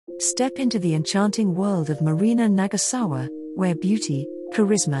Step into the enchanting world of Marina Nagasawa, where beauty,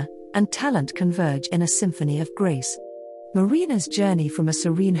 charisma, and talent converge in a symphony of grace. Marina's journey from a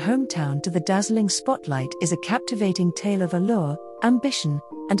serene hometown to the dazzling spotlight is a captivating tale of allure, ambition,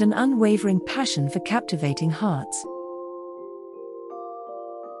 and an unwavering passion for captivating hearts.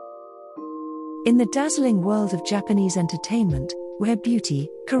 In the dazzling world of Japanese entertainment, where beauty,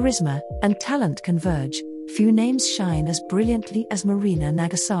 charisma, and talent converge, few names shine as brilliantly as Marina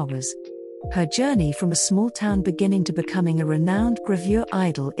Nagasawa's. Her journey from a small town beginning to becoming a renowned gravure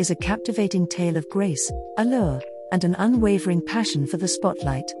idol is a captivating tale of grace, allure, and an unwavering passion for the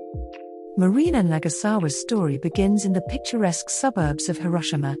spotlight. Marina Nagasawa's story begins in the picturesque suburbs of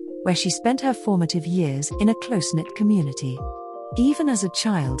Hiroshima, where she spent her formative years in a close-knit community. Even as a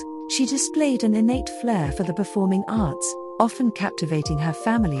child, she displayed an innate flair for the performing arts, often captivating her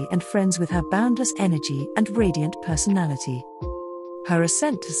family and friends with her boundless energy and radiant personality. Her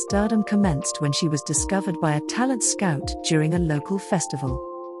ascent to stardom commenced when she was discovered by a talent scout during a local festival.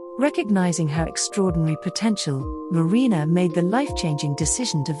 Recognizing her extraordinary potential, Marina made the life-changing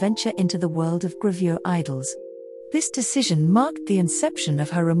decision to venture into the world of gravure idols. This decision marked the inception of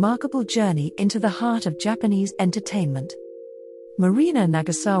her remarkable journey into the heart of Japanese entertainment. Marina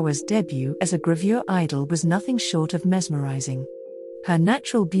Nagasawa's debut as a gravure idol was nothing short of mesmerizing. Her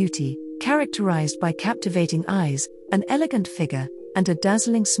natural beauty, characterized by captivating eyes, an elegant figure, and a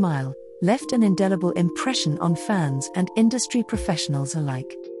dazzling smile, left an indelible impression on fans and industry professionals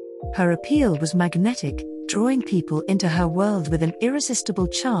alike. Her appeal was magnetic, drawing people into her world with an irresistible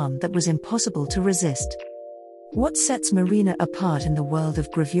charm that was impossible to resist. What sets Marina apart in the world of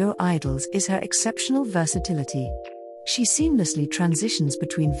gravure idols is her exceptional versatility. She seamlessly transitions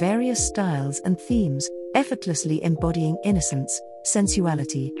between various styles and themes, effortlessly embodying innocence,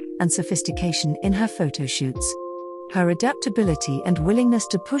 sensuality, and sophistication in her photo shoots. Her adaptability and willingness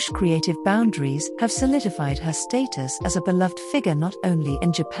to push creative boundaries have solidified her status as a beloved figure not only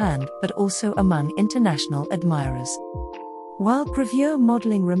in Japan but also among international admirers. While gravure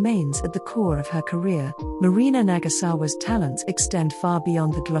modeling remains at the core of her career, Marina Nagasawa's talents extend far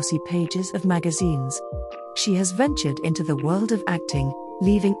beyond the glossy pages of magazines. She has ventured into the world of acting,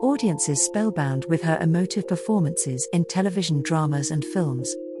 leaving audiences spellbound with her emotive performances in television dramas and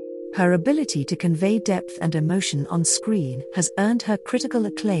films. Her ability to convey depth and emotion on screen has earned her critical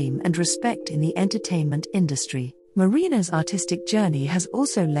acclaim and respect in the entertainment industry. Marina's artistic journey has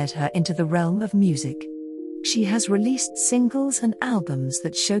also led her into the realm of music. She has released singles and albums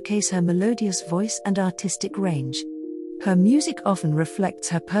that showcase her melodious voice and artistic range. Her music often reflects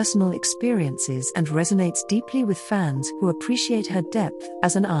her personal experiences and resonates deeply with fans who appreciate her depth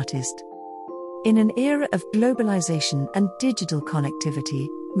as an artist. In an era of globalization and digital connectivity,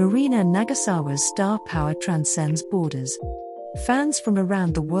 Marina Nagasawa's star power transcends borders. Fans from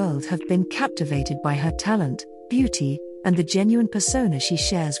around the world have been captivated by her talent, beauty, and the genuine persona she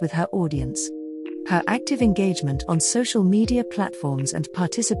shares with her audience. Her active engagement on social media platforms and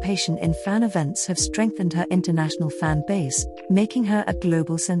participation in fan events have strengthened her international fan base, making her a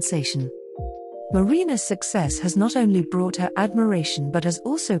global sensation. Marina's success has not only brought her admiration but has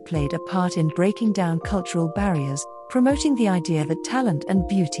also played a part in breaking down cultural barriers, promoting the idea that talent and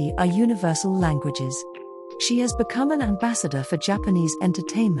beauty are universal languages. She has become an ambassador for Japanese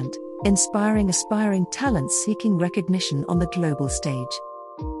entertainment, inspiring aspiring talents seeking recognition on the global stage.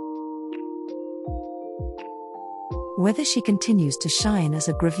 Whether she continues to shine as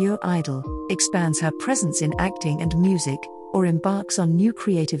a gravure idol, expands her presence in acting and music, or embarks on new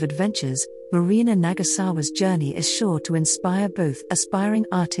creative adventures, Marina Nagasawa's journey is sure to inspire both aspiring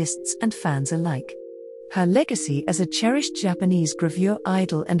artists and fans alike. Her legacy as a cherished Japanese gravure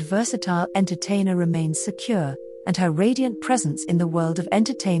idol and versatile entertainer remains secure, and her radiant presence in the world of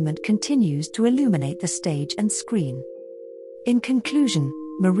entertainment continues to illuminate the stage and screen. In conclusion,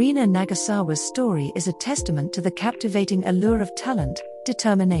 Marina Nagasawa's story is a testament to the captivating allure of talent,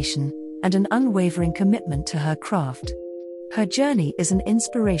 determination, and an unwavering commitment to her craft. Her journey is an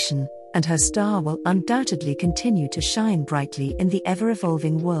inspiration, and her star will undoubtedly continue to shine brightly in the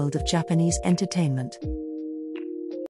ever-evolving world of Japanese entertainment.